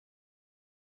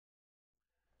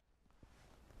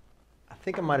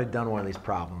think I might have done one of these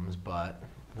problems, but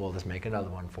we'll just make another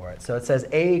one for it. So it says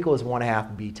A equals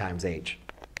 1/2 B times H.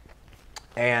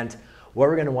 And what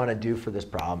we're going to want to do for this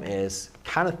problem is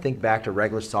kind of think back to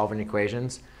regular solving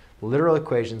equations. Literal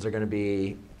equations are going to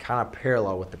be kind of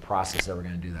parallel with the process that we're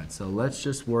going to do that. So let's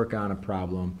just work on a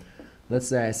problem. Let's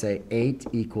say I say 8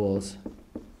 equals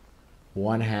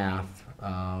 1/2.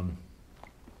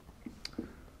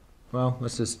 Well,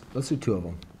 let's do two of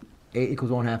them. 8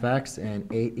 equals 1/2 x and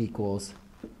 8 equals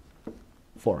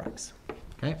 4x.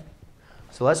 Okay?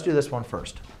 So let's do this one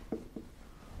first.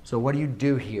 So what do you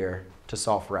do here to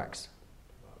solve for x?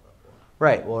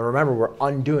 Right, well remember we're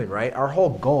undoing, right? Our whole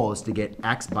goal is to get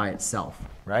x by itself,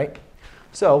 right?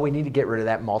 So we need to get rid of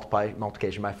that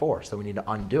multiplication by 4. So we need to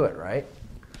undo it, right?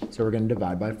 So we're going to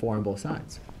divide by 4 on both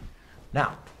sides.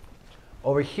 Now,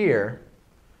 over here,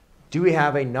 do we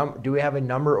have a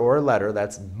number or a letter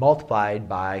that's multiplied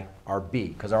by our b?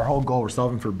 Because our whole goal, we're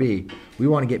solving for b. We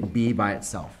want to get b by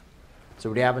itself.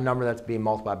 So do you have a number that's being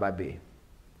multiplied by b?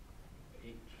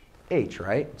 H,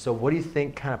 right? So what do you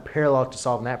think kind of parallel to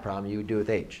solving that problem you would do with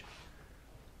h?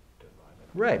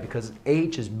 Right, because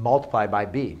h is multiplied by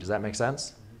b. Does that make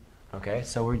sense? Okay,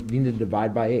 so we need to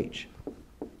divide by h.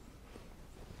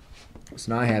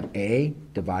 So now I have a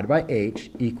divided by h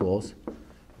equals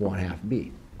 1/2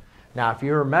 b. Now, if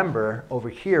you remember over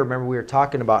here, remember we were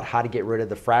talking about how to get rid of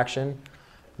the fraction.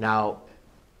 Now,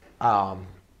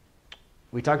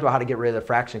 we talked about how to get rid of the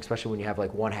fraction, especially when you have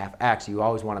like 1/2 x. You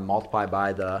always want to multiply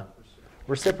by the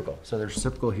reciprocal. So the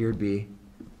reciprocal here would be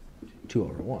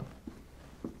 2/1.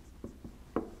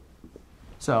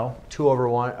 So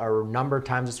 2/1, our number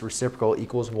times its reciprocal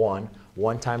equals 1.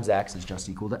 1 times x is just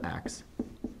equal to x.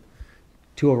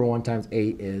 2/1 times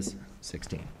 8 is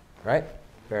 16. Right?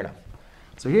 Fair enough.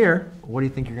 So here, what do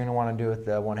you think you're going to want to do with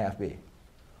the 1/2 b?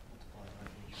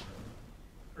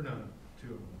 Or no,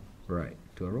 2/1. Right,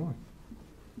 2/1.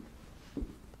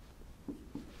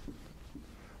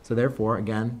 So therefore,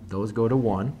 again, those go to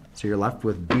 1. So you're left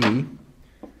with b.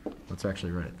 Let's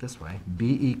actually write it this way.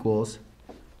 b equals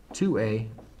 2a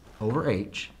over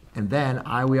h. And then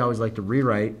we always like to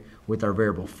rewrite with our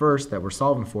variable first that we're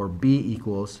solving for, b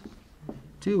equals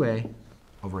 2a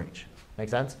over h. Make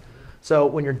sense? So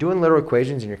when you're doing literal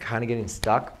equations and you're kind of getting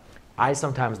stuck, I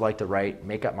sometimes like to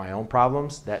make up my own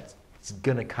problems that's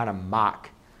going to kind of mock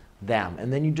them.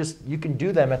 And then you can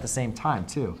do them at the same time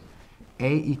too.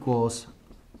 A equals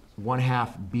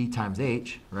 1/2 b times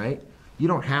h, right? You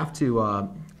don't have to,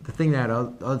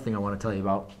 the other thing I want to tell you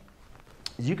about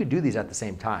is you could do these at the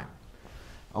same time.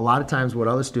 A lot of times what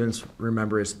other students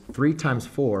remember is 3 times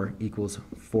 4 equals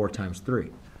 4 times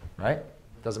 3, right?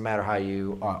 Doesn't matter how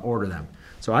you order them.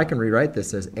 So I can rewrite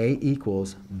this as a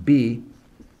equals b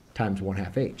times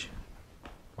 1/2 h.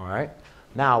 All right?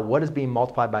 Now, what is being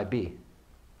multiplied by b?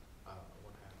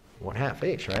 1/2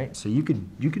 h, right? So you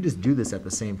could just do this at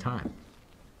the same time.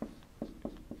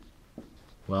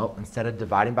 Well, instead of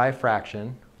dividing by a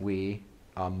fraction, we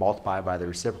multiply by the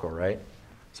reciprocal, right?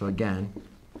 So again,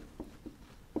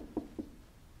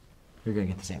 you're going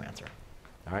to get the same answer.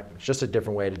 All right? It's just a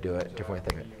different way to do it, different way to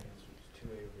think of it.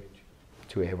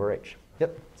 2a over h.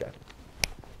 Yep, exactly.